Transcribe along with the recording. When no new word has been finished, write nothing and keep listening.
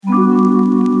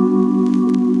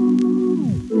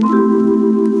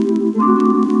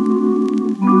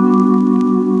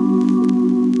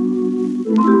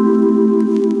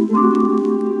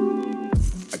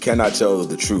cannot tell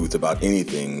the truth about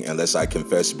anything unless I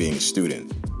confess being a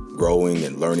student, growing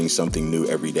and learning something new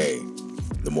every day.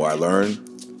 The more I learn,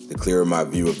 the clearer my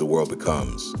view of the world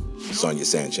becomes. Sonia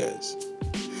Sanchez.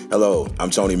 Hello,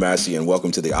 I'm Tony Massey, and welcome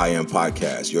to the I Am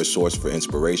Podcast, your source for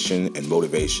inspiration and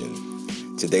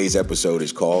motivation. Today's episode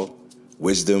is called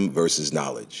Wisdom versus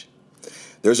Knowledge.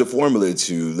 There's a formula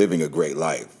to living a great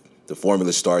life. The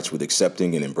formula starts with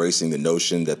accepting and embracing the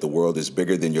notion that the world is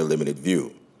bigger than your limited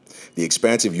view. The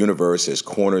expansive universe has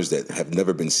corners that have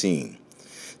never been seen.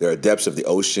 There are depths of the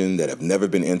ocean that have never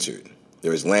been entered.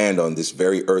 There is land on this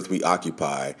very earth we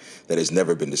occupy that has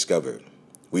never been discovered.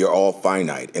 We are all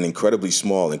finite and incredibly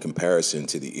small in comparison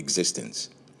to the existence.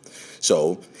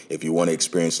 So, if you want to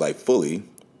experience life fully,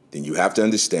 then you have to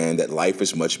understand that life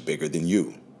is much bigger than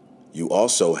you. You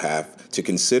also have to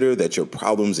consider that your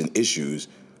problems and issues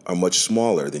are much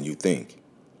smaller than you think.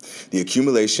 The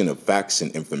accumulation of facts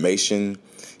and information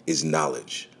is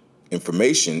knowledge.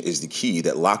 Information is the key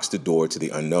that locks the door to the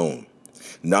unknown.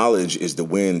 Knowledge is the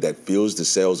wind that fills the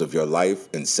sails of your life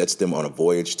and sets them on a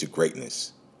voyage to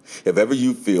greatness. If ever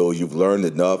you feel you've learned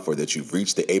enough or that you've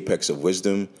reached the apex of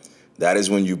wisdom, that is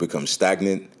when you become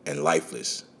stagnant and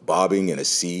lifeless, bobbing in a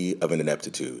sea of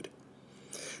ineptitude.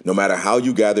 No matter how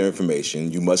you gather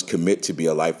information, you must commit to be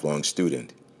a lifelong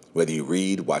student. Whether you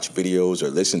read, watch videos, or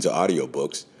listen to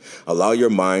audiobooks, allow your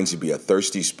mind to be a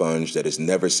thirsty sponge that is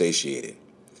never satiated.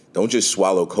 Don't just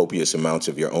swallow copious amounts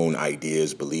of your own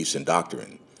ideas, beliefs, and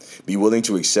doctrine. Be willing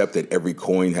to accept that every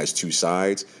coin has two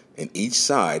sides, and each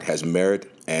side has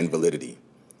merit and validity.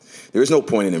 There is no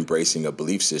point in embracing a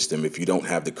belief system if you don't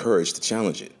have the courage to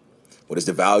challenge it. What is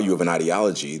the value of an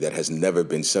ideology that has never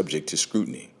been subject to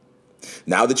scrutiny?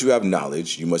 Now that you have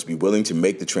knowledge, you must be willing to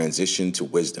make the transition to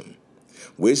wisdom.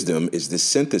 Wisdom is the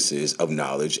synthesis of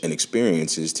knowledge and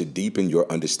experiences to deepen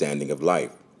your understanding of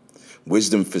life.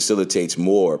 Wisdom facilitates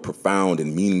more profound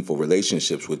and meaningful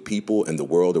relationships with people and the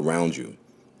world around you.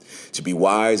 To be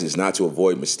wise is not to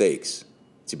avoid mistakes.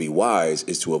 To be wise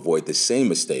is to avoid the same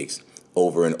mistakes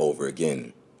over and over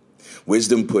again.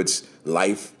 Wisdom puts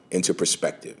life into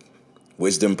perspective.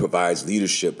 Wisdom provides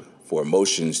leadership for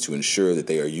emotions to ensure that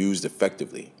they are used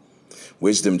effectively.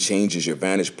 Wisdom changes your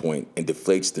vantage point and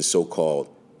deflates the so-called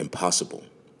impossible.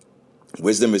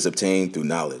 Wisdom is obtained through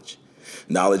knowledge.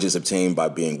 Knowledge is obtained by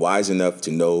being wise enough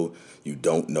to know you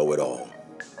don't know it all.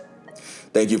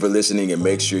 Thank you for listening, and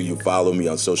make sure you follow me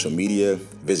on social media.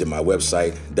 Visit my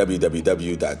website,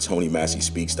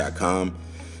 www.tonymasseyspeaks.com,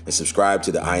 and subscribe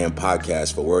to the I Am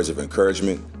Podcast for words of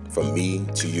encouragement from me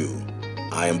to you.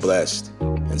 I am blessed,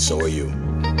 and so are you.